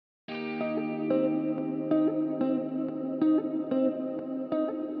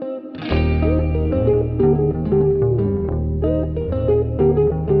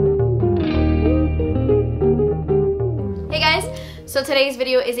today's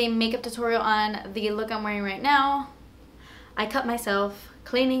video is a makeup tutorial on the look I'm wearing right now. I cut myself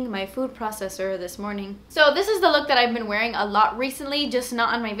cleaning my food processor this morning. So this is the look that I've been wearing a lot recently, just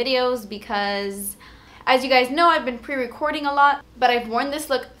not on my videos because, as you guys know, I've been pre-recording a lot, but I've worn this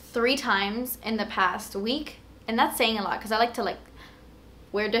look 3 times in the past week, and that's saying a lot because I like to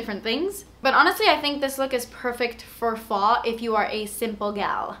wear different things. But honestly, I think this look is perfect for fall if you are a simple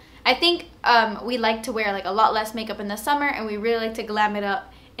gal. I think we like to wear a lot less makeup in the summer, and we really like to glam it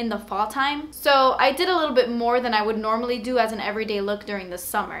up in the fall time. So I did a little bit more than I would normally do as an everyday look during the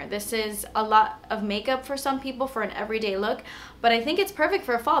summer. This is a lot of makeup for some people for an everyday look, but I think it's perfect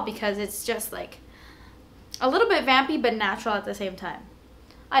for fall because it's just a little bit vampy but natural at the same time.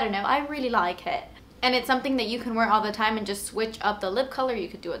 I don't know, I really like it. And it's something that you can wear all the time and just switch up the lip color. You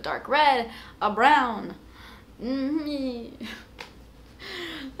could do a dark red, a brown.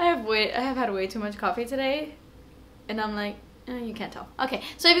 I have had way too much coffee today, and I'm like, you can't tell. Okay,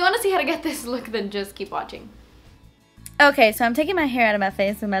 so if you want to see how to get this look, then just keep watching. Okay, so I'm taking my hair out of my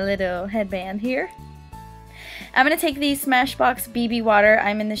face with my little headband here. I'm going to take the Smashbox BB water.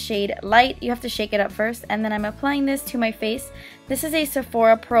 I'm in the shade Light. You have to shake it up first, and then I'm applying this to my face. This is a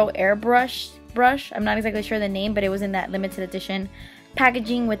Sephora Pro Airbrush brush. I'm not exactly sure the name, but it was in that limited edition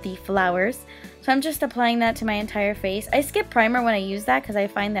packaging with the flowers. So I'm just applying that to my entire face. I skip primer when I use that because I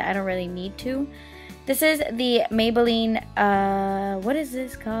find that I don't really need to. This is the Maybelline, what is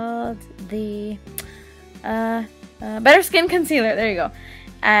this called? The Better Skin Concealer. There you go.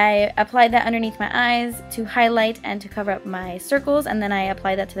 I applied that underneath my eyes to highlight and to cover up my circles, and then I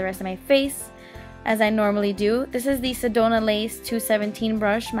applied that to the rest of my face as I normally do. This is the Sedona Lace 217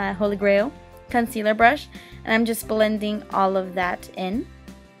 brush, my holy grail concealer brush, and I'm just blending all of that in.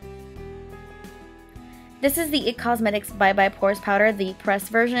 This is the IT Cosmetics Bye Bye Pores powder, the pressed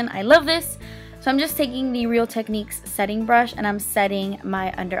version. I love this. So I'm just taking the Real Techniques setting brush and I'm setting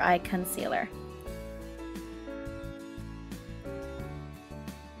my under eye concealer.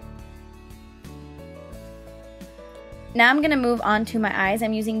 Now I'm going to move on to my eyes.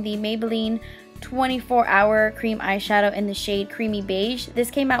 I'm using the Maybelline 24-hour cream eyeshadow in the shade Creamy Beige.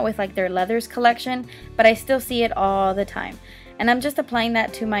 This came out with their leathers collection, but I still see it all the time. And I'm just applying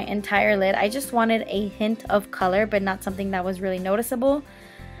that to my entire lid. I just wanted a hint of color, but not something that was really noticeable.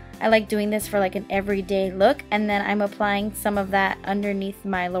 I like doing this for an everyday look, and then I'm applying some of that underneath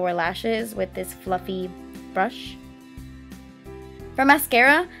my lower lashes with this fluffy brush. For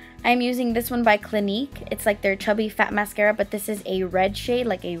mascara, I'm using this one by Clinique. It's their Chubby Fat Mascara, but this is a red shade,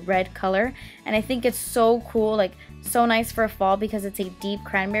 a red color. And I think it's so cool, so nice for fall because it's a deep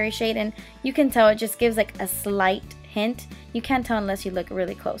cranberry shade, and you can tell it just gives a slight hint. You can't tell unless you look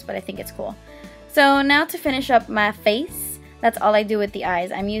really close, but I think it's cool. So now to finish up my face, that's all I do with the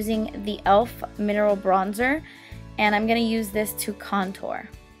eyes. I'm using the E.l.f. Mineral Bronzer, and I'm going to use this to contour.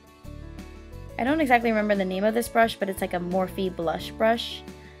 I don't exactly remember the name of this brush, but it's a Morphe blush brush.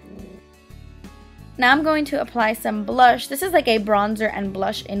 Now I'm going to apply some blush. This is a bronzer and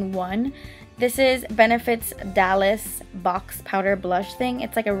blush in one. This is Benefit's Dallas Box Powder Blush thing.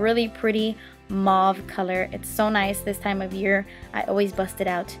 It's a really pretty mauve color. It's so nice this time of year. I always bust it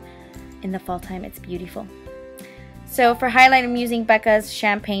out in the fall time. It's beautiful. So for highlight, I'm using Becca's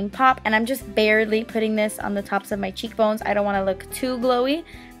Champagne Pop, and I'm just barely putting this on the tops of my cheekbones. I don't want to look too glowy,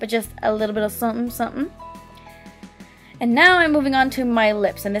 but just a little bit of something, something. And now I'm moving on to my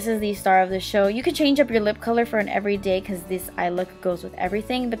lips, and this is the star of the show. You can change up your lip color for an everyday because this eye look goes with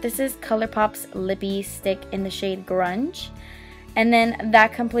everything, but this is Colourpop's Lippie Stick in the shade Grunge. And then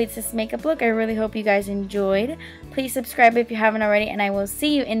that completes this makeup look. I really hope you guys enjoyed. Please subscribe if you haven't already, and I will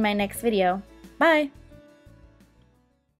see you in my next video. Bye!